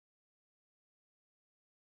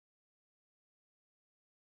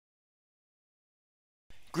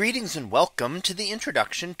Greetings and welcome to the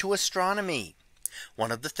introduction to astronomy.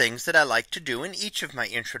 One of the things that I like to do in each of my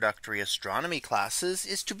introductory astronomy classes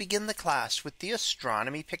is to begin the class with the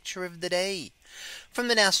astronomy picture of the day from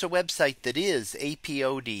the NASA website, that is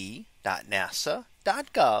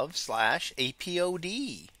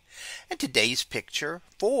apod.nasa.gov/apod. And today's picture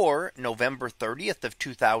for November 30th of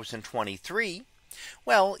 2023.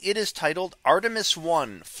 Well, it is titled Artemis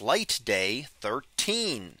 1 Flight Day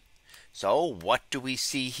 13. So what do we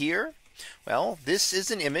see here? Well, this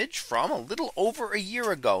is an image from a little over a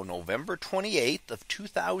year ago, November 28th of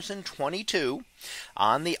 2022,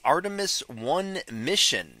 on the Artemis 1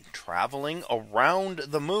 mission, traveling around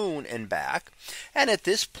the moon and back. And at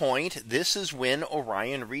this point, this is when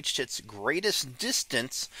Orion reached its greatest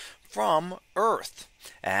distance from Earth.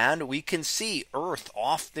 And we can see Earth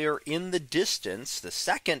off there in the distance. The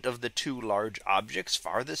second of the two large objects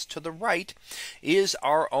farthest to the right is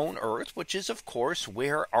our own Earth, which is of course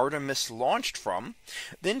where Artemis launched from,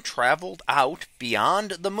 then traveled out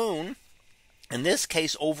beyond the moon. In this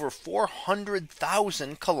case, over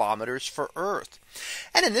 400,000 kilometers for Earth.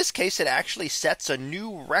 And in this case, it actually sets a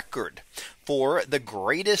new record for the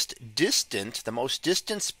greatest distant, the most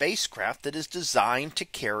distant spacecraft that is designed to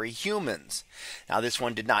carry humans. Now, this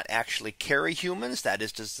one did not actually carry humans. That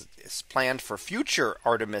is planned for future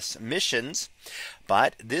Artemis missions.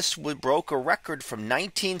 But this broke a record from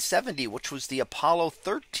 1970, which was the Apollo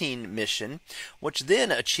 13 mission, which then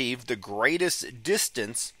achieved the greatest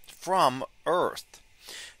distance from Earth.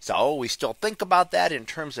 So we still think about that in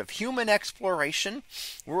terms of human exploration.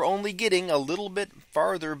 We're only getting a little bit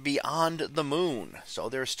farther beyond the moon. So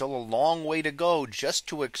there's still a long way to go just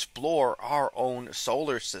to explore our own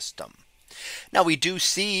solar system. Now we do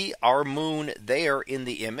see our moon there in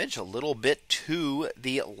the image a little bit to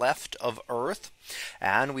the left of Earth.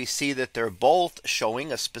 And we see that they're both showing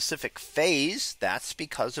a specific phase. That's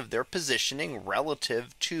because of their positioning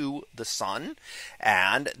relative to the sun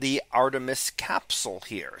and the Artemis capsule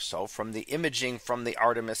here. So from the imaging from the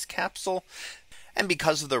Artemis capsule, and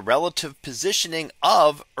because of the relative positioning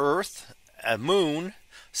of Earth, moon,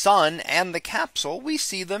 sun, and the capsule, we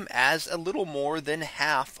see them as a little more than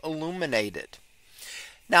half illuminated.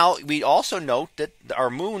 Now we also note that our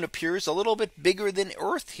moon appears a little bit bigger than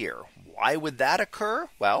Earth here. Why would that occur?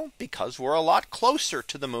 Well, because we're a lot closer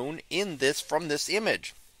to the moon in this from this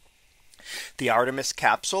image. The Artemis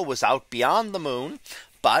capsule was out beyond the moon,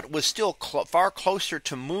 but was still far closer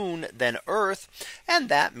to moon than Earth. And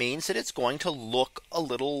that means that it's going to look a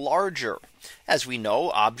little larger. As we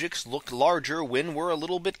know, objects look larger when we're a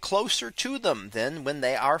little bit closer to them than when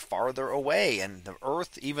they are farther away. And the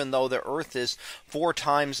Earth, even though the Earth is 4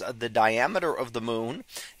 times the diameter of the moon,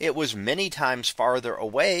 it was many times farther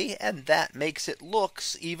away. And that makes it look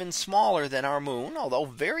even smaller than our moon, although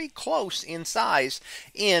very close in size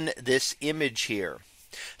in this image here.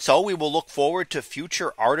 So we will look forward to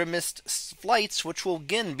future Artemis flights, which will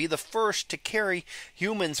again be the first to carry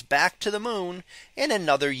humans back to the moon in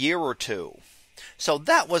another year or two. So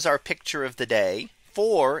that was our picture of the day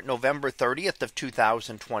for November 30th of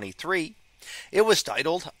 2023. It was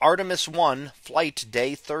titled Artemis 1 Flight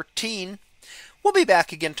Day 13. We'll be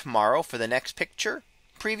back again tomorrow for the next picture,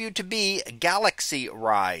 previewed to be Galaxy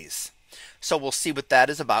Rise. So we'll see what that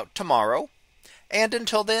is about tomorrow. And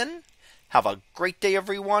until then, have a great day,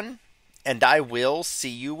 everyone, and I will see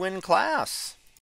you in class.